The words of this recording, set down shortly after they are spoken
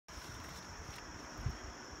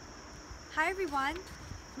Hi everyone,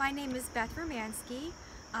 my name is Beth Romansky.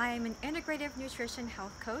 I am an integrative nutrition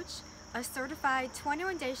health coach, a certified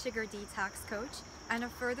 21-day sugar detox coach, and a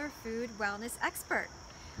further food wellness expert.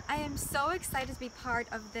 I am so excited to be part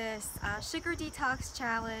of this sugar detox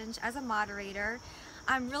challenge as a moderator.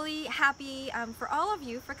 I'm really happy for all of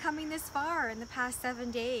you for coming this far in the past 7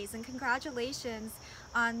 days, and congratulations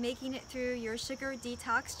on making it through your sugar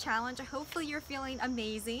detox challenge. Hopefully you're feeling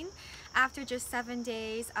amazing after just 7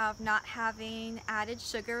 days of not having added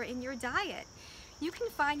sugar in your diet. You can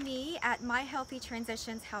find me at My Healthy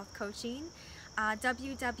Transitions Health Coaching,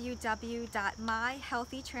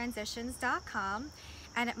 www.myhealthytransitions.com,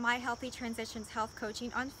 and at My Healthy Transitions Health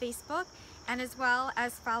Coaching on Facebook, and as well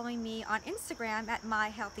as following me on Instagram at My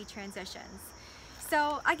Healthy Transitions.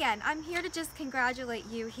 So again, I'm here to just congratulate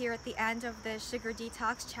you here at the end of the Sugar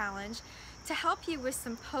Detox Challenge to help you with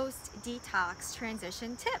some post-detox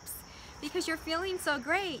transition tips. Because you're feeling so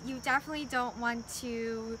great, you definitely don't want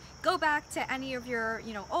to go back to any of your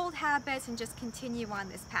old habits and just continue on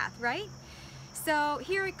this path, right? So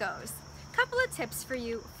here it goes. Couple of tips for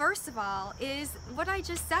you. First of all is what I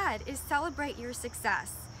just said, is celebrate your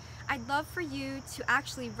success. I'd love for you to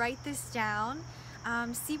actually write this down,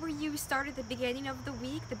 see where you started at the beginning of the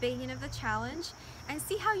week, the beginning of the challenge, and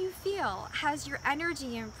see how you feel. Has your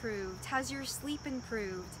energy improved? Has your sleep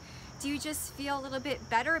improved? Do you just feel a little bit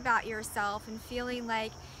better about yourself and feeling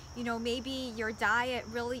like, maybe your diet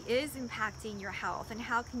really is impacting your health, and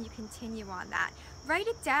how can you continue on that? Write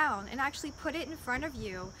it down and actually put it in front of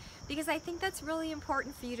you, because I think that's really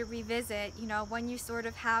important for you to revisit, when you sort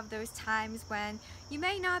of have those times when you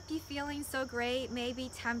may not be feeling so great, may be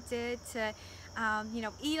tempted to,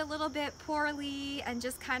 eat a little bit poorly and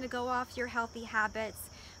just kind of go off your healthy habits.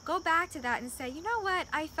 Go back to that and say, you know what,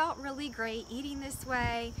 I felt really great eating this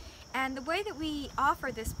way. And the way that we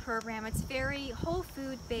offer this program, it's very whole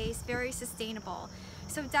food based, very sustainable.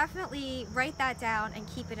 So definitely write that down and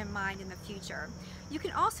keep it in mind in the future. You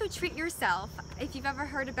can also treat yourself. If you've ever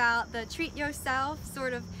heard about the treat yourself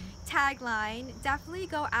sort of tagline, definitely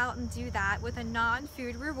go out and do that with a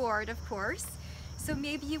non-food reward, of course. So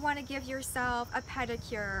maybe you want to give yourself a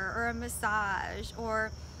pedicure or a massage,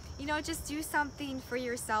 or just do something for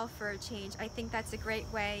yourself for a change. I think that's a great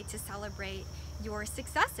way to celebrate your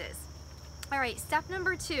successes. All right, step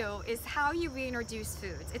number 2 is how you reintroduce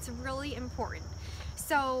foods. It's really important.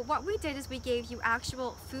 So what we did is we gave you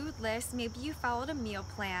actual food lists. Maybe you followed a meal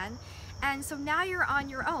plan, and so now you're on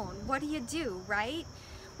your own. What do, right?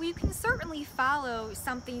 Well, you can certainly follow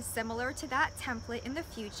something similar to that template in the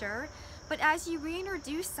future, but as you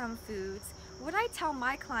reintroduce some foods, what I tell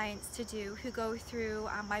my clients to do who go through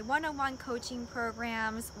my one-on-one coaching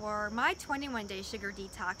programs or my 21-day sugar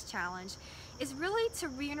detox challenge is really to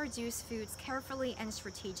reintroduce foods carefully and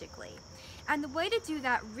strategically. And the way to do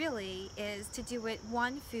that really is to do it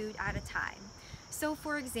one food at a time. So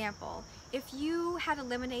for example, if you had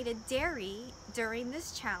eliminated dairy during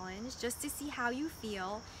this challenge just to see how you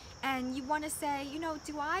feel, and you want to say,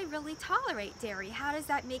 do I really tolerate dairy? How does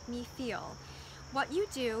that make me feel? What you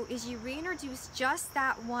do is you reintroduce just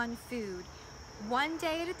that one food, one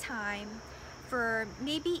day at a time, for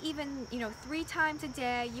maybe even 3 times a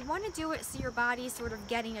day. You want to do it so your body's sort of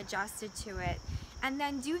getting adjusted to it, and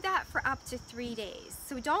then do that for up to 3 days.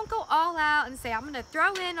 So don't go all out and say, I'm going to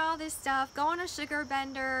throw in all this stuff, go on a sugar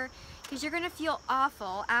bender, because you're going to feel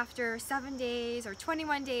awful after 7 days or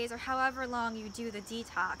 21 days or however long you do the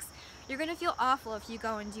detox. You're going to feel awful if you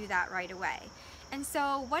go and do that right away. And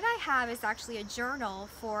so what I have is actually a journal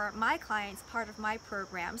for my clients, part of my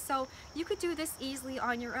program. So you could do this easily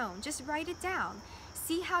on your own. Just write it down.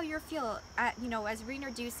 See how you feel at, as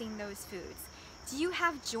reintroducing those foods. Do you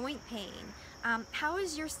have joint pain? How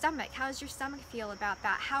is your stomach? How does your stomach feel about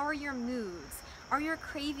that? How are your moods? Are your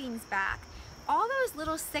cravings back? All those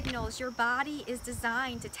little signals your body is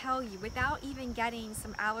designed to tell you without even getting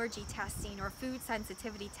some allergy testing or food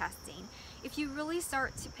sensitivity testing. If you really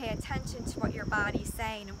start to pay attention to what your body's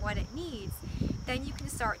saying and what it needs, then you can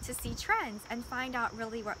start to see trends and find out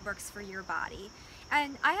really what works for your body.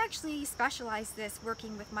 And I actually specialize this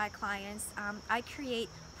working with my clients. I create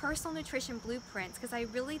personal nutrition blueprints because I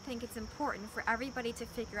really think it's important for everybody to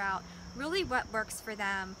figure out really what works for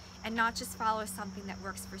them and not just follow something that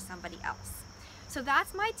works for somebody else. So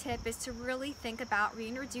that's my tip, is to really think about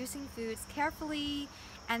reintroducing foods carefully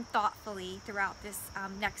and thoughtfully throughout this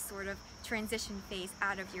next sort of transition phase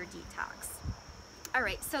out of your detox. All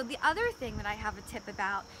right, so the other thing that I have a tip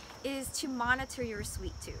about is to monitor your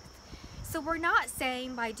sweet tooth. So we're not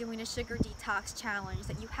saying by doing a sugar detox challenge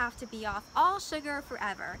that you have to be off all sugar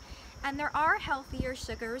forever. And there are healthier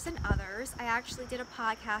sugars than others. I actually did a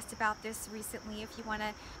podcast about this recently if you want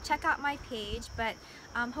to check out my page, but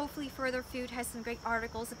hopefully Further Food has some great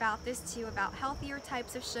articles about this too, about healthier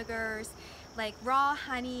types of sugars like raw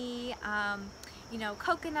honey, you know,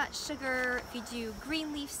 coconut sugar. If you do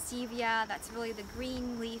green leaf stevia, that's really the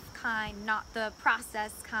green leaf kind, not the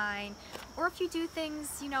processed kind. Or if you do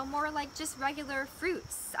things, you know, more like just regular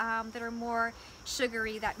fruits that are more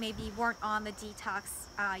sugary that maybe weren't on the detox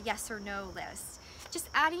yes or no list. Just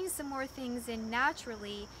adding some more things in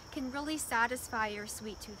naturally can really satisfy your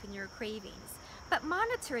sweet tooth and your cravings. But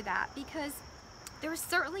monitor that, because there's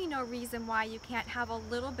certainly no reason why you can't have a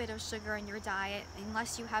little bit of sugar in your diet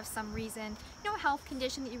unless you have some reason, you know, health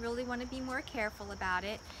condition that you really want to be more careful about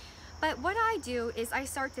it. But what I do is I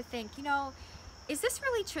start to think, you know, is this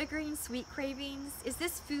really triggering sweet cravings? Is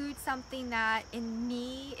this food something that in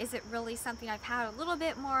me, is it really something I've had a little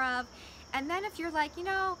bit more of? And then if you're like, you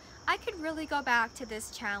know, I could really go back to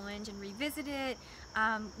this challenge and revisit it,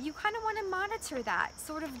 you kind of want to monitor that,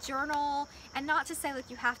 sort of journal, and not to say like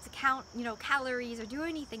you have to count, you know, calories or do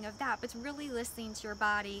anything of that, but really listening to your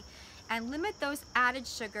body and limit those added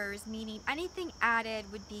sugars, meaning anything added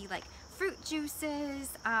would be like fruit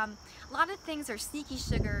juices. A lot of things are sneaky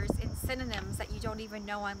sugars and synonyms that you don't even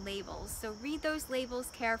know on labels. So read those labels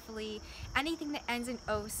carefully. Anything that ends in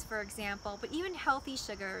ose, for example, but even healthy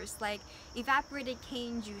sugars like evaporated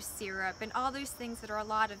cane juice syrup and all those things that are a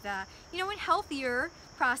lot of you know, in healthier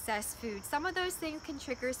processed foods. Some of those things can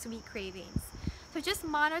trigger sweet cravings. So just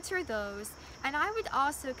monitor those, and I would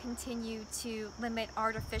also continue to limit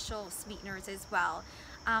artificial sweeteners as well.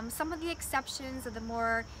 Some of the exceptions are the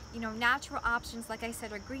more, you know, natural options, like I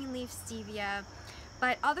said, are green leaf stevia.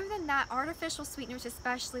 But other than that, artificial sweeteners,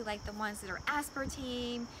 especially like the ones that are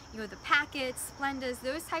aspartame, you know, the packets, Splendas,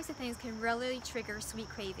 those types of things can really trigger sweet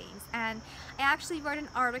cravings. And I actually wrote an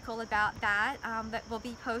article about that that will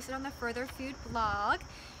be posted on the Further Food blog.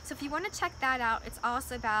 So if you want to check that out, it's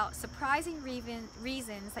also about surprising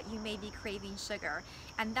reasons that you may be craving sugar.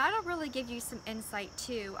 And that'll really give you some insight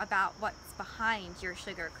too about what's behind your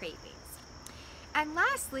sugar cravings. And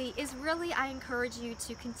lastly is really, I encourage you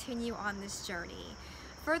to continue on this journey.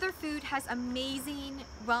 Further Food has amazing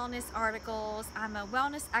wellness articles. I'm a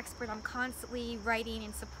wellness expert. I'm constantly writing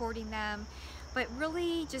and supporting them. But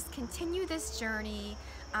really just continue this journey.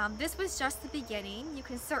 This was just the beginning. You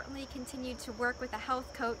can certainly continue to work with a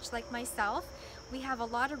health coach like myself. We have a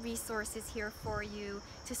lot of resources here for you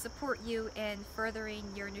to support you in furthering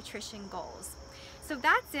your nutrition goals. So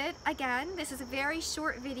that's it. Again, this is a very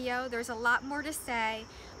short video. There's a lot more to say,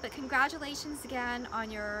 but congratulations again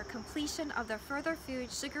on your completion of the Further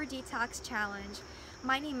Food Sugar Detox Challenge.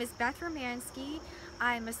 My name is Beth Romansky.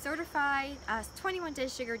 I'm a certified 21-day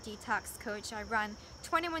sugar detox coach. I run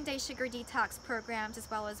 21-day sugar detox programs as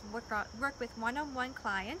well as work with one-on-one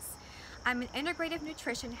clients. I'm an integrative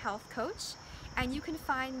nutrition health coach, and you can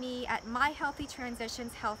find me at My Healthy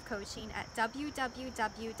Transitions Health Coaching at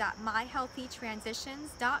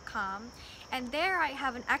www.myhealthytransitions.com. And there I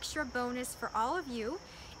have an extra bonus for all of you.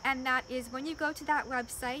 And that is when you go to that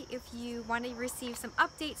website, if you want to receive some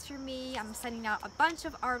updates from me, I'm sending out a bunch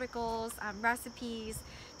of articles, recipes,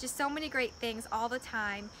 just so many great things all the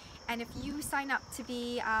time. And if you sign up to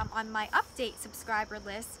be on my update subscriber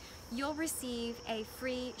list, you'll receive a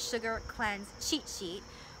free sugar cleanse cheat sheet,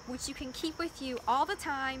 which you can keep with you all the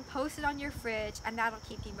time, post it on your fridge, and that'll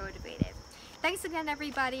keep you motivated. Thanks again,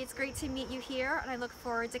 everybody. It's great to meet you here, and I look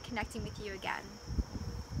forward to connecting with you again.